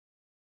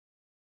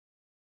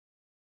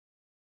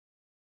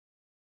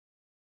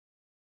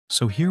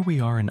So here we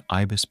are in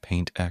Ibis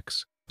Paint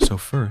X. So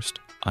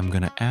first, I'm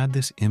going to add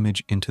this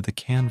image into the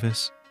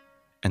canvas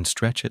and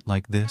stretch it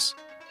like this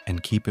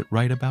and keep it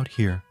right about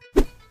here.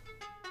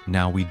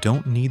 Now we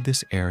don't need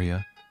this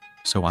area,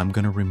 so I'm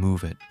going to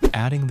remove it,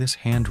 adding this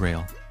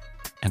handrail,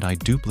 and I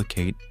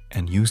duplicate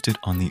and used it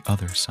on the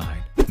other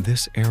side.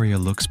 This area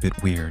looks a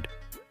bit weird,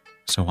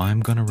 so I'm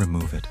going to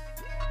remove it.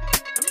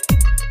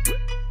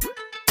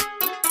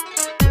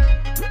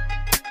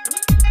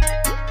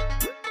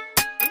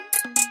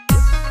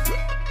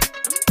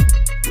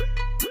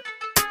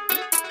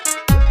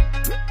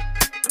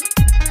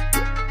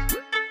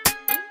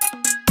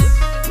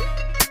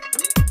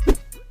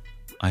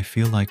 I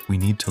feel like we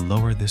need to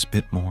lower this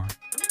bit more.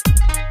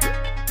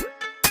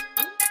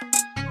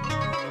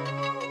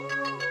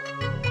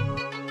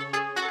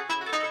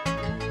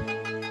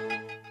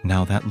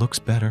 Now that looks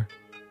better.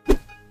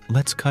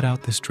 Let's cut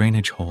out this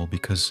drainage hole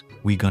because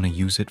we're gonna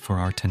use it for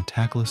our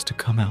tentacles to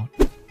come out.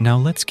 Now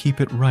let's keep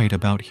it right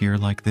about here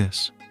like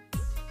this.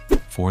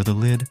 For the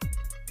lid,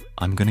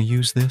 I'm gonna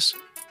use this,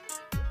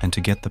 and to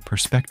get the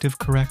perspective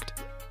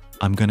correct,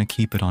 I'm gonna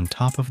keep it on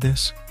top of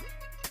this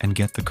and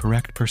get the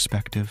correct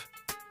perspective.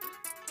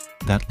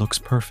 That looks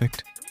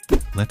perfect.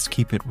 Let's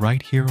keep it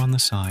right here on the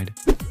side.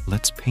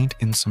 Let's paint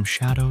in some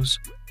shadows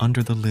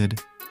under the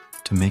lid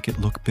to make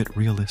it look a bit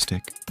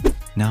realistic.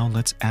 Now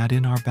let's add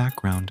in our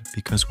background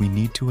because we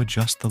need to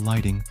adjust the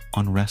lighting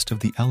on rest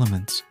of the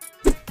elements.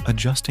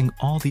 Adjusting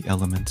all the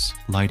elements,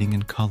 lighting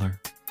and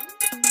color.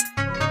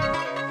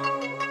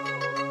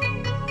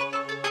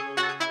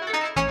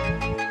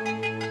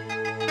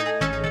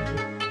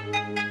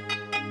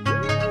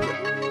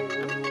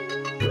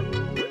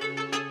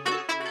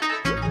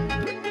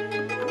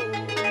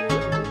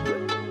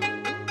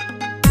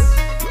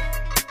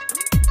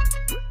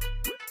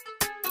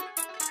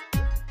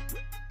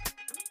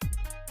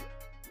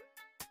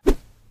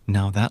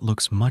 Now that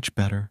looks much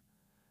better.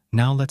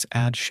 Now let's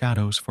add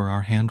shadows for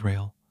our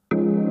handrail.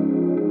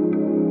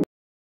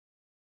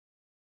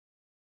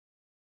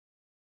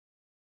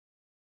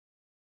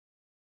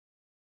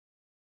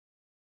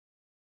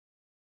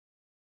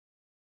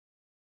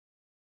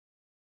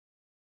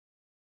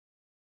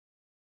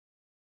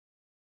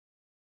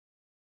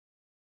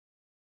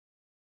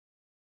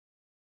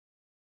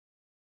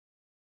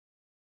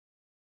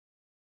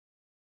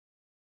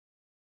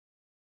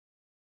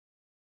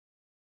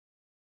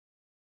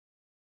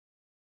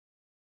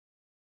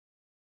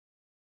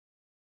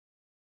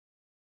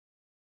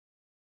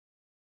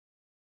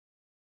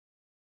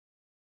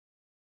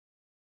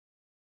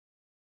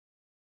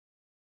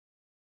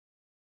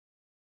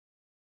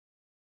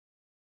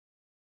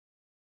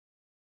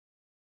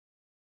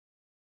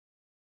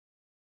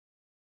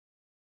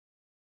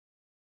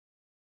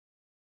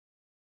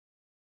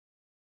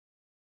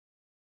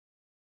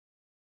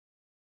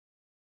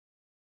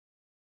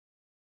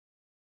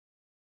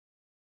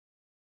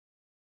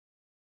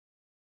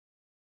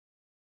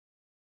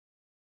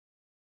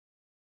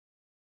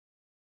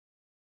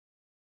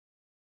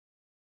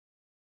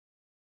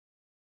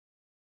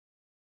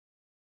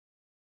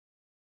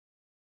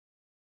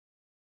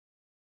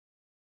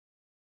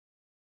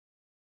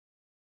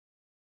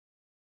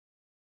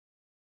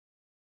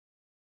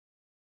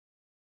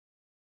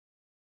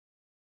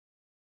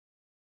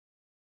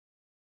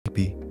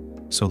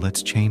 So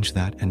let's change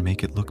that and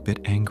make it look a bit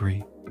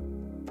angry.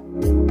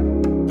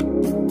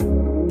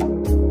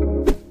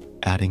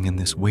 Adding in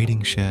this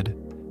waiting shed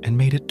and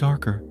made it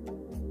darker,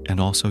 and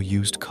also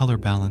used color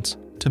balance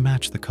to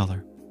match the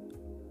color.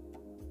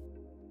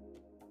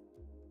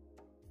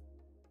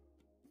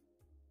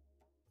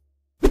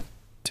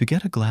 To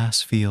get a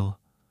glass feel,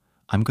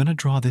 I'm going to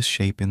draw this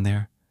shape in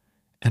there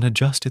and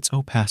adjust its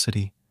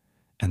opacity,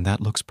 and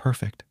that looks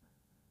perfect.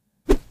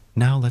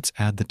 Now let's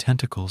add the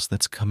tentacles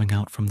that's coming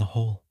out from the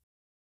hole.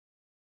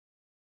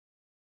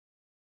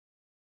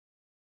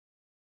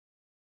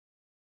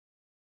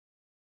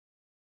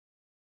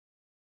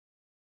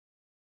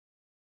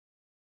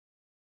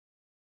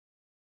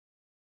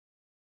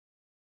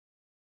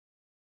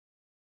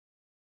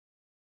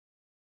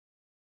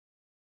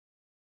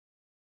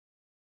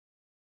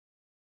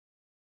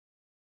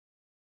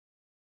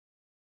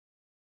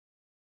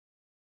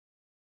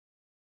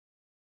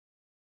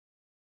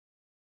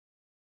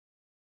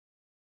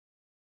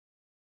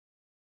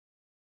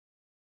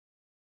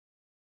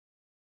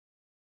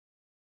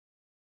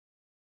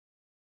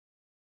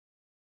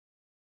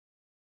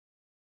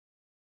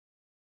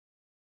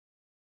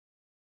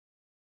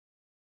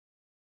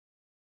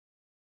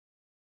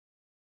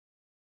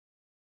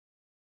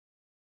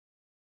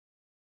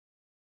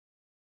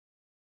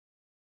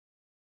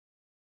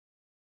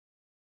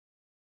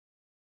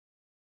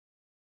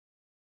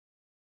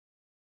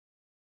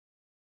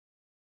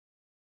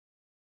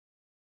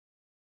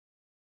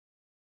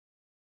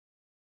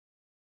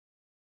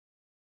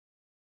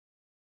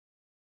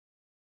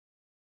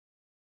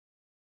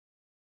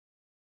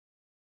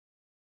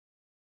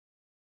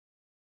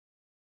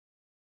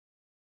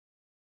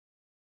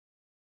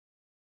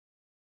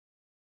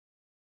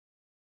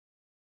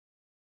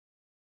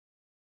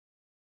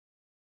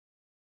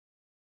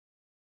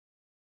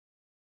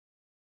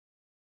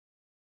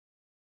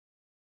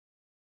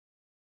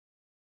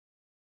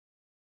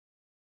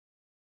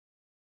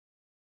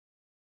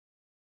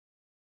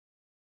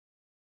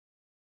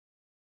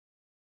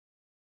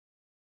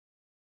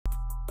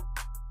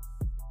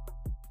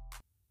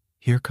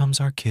 Here comes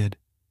our kid.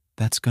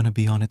 That's gonna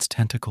be on its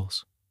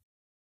tentacles.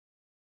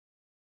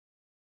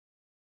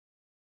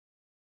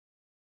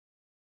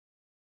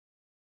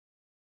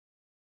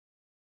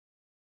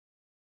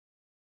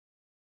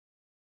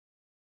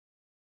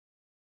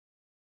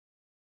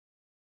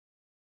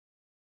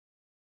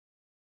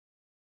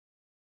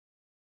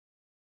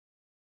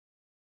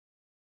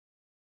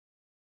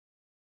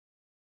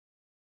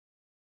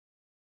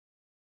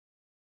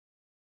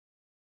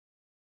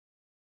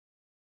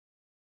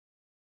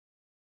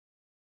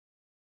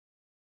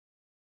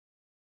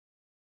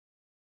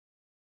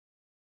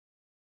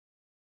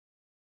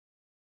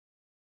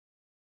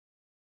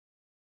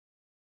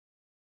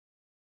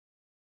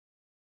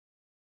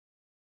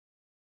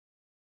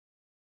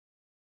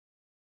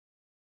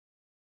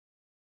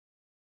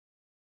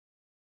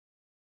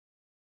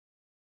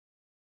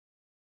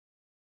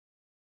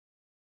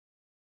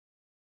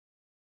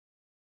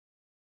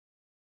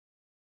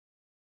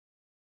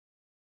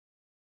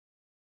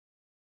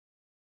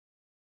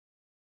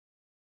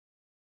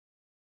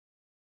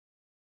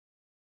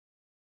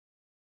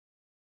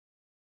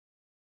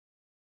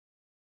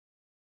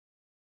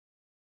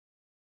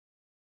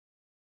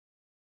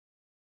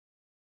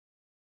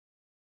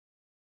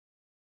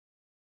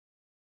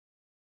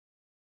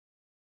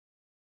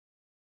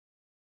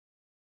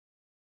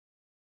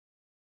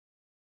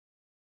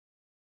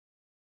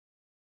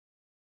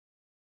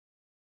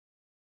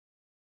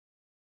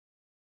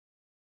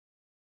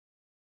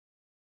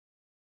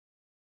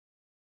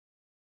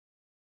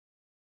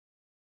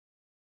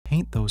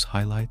 Paint those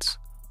highlights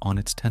on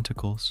its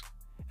tentacles,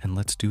 and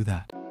let's do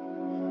that.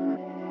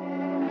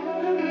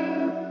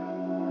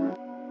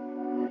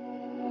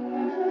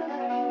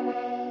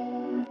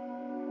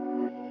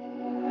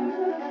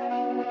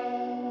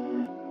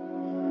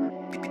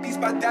 These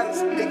my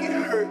dollars make it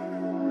hurt.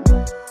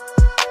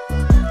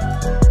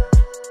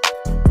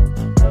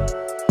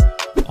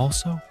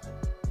 Also,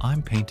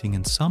 I'm painting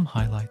in some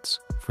highlights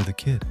for the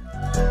kid.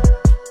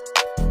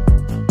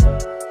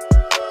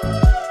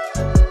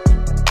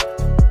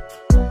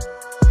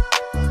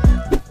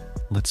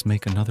 Let's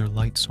make another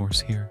light source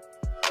here.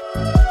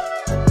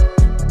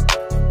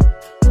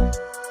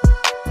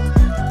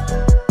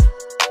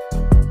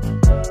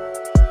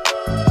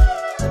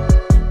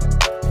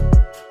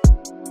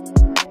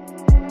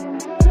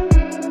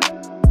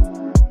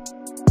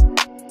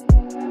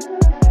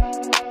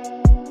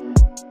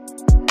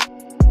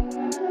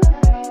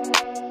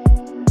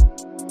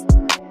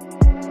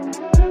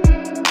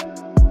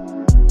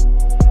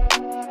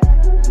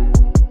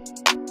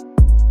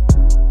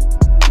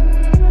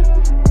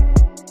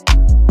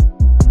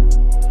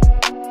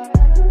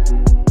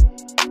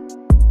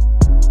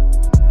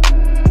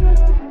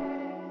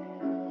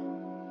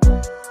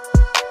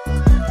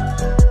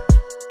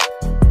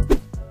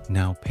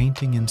 Now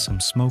painting in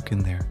some smoke in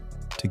there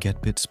to get a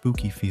bit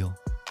spooky feel.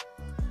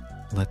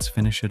 Let's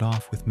finish it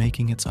off with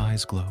making its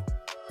eyes glow.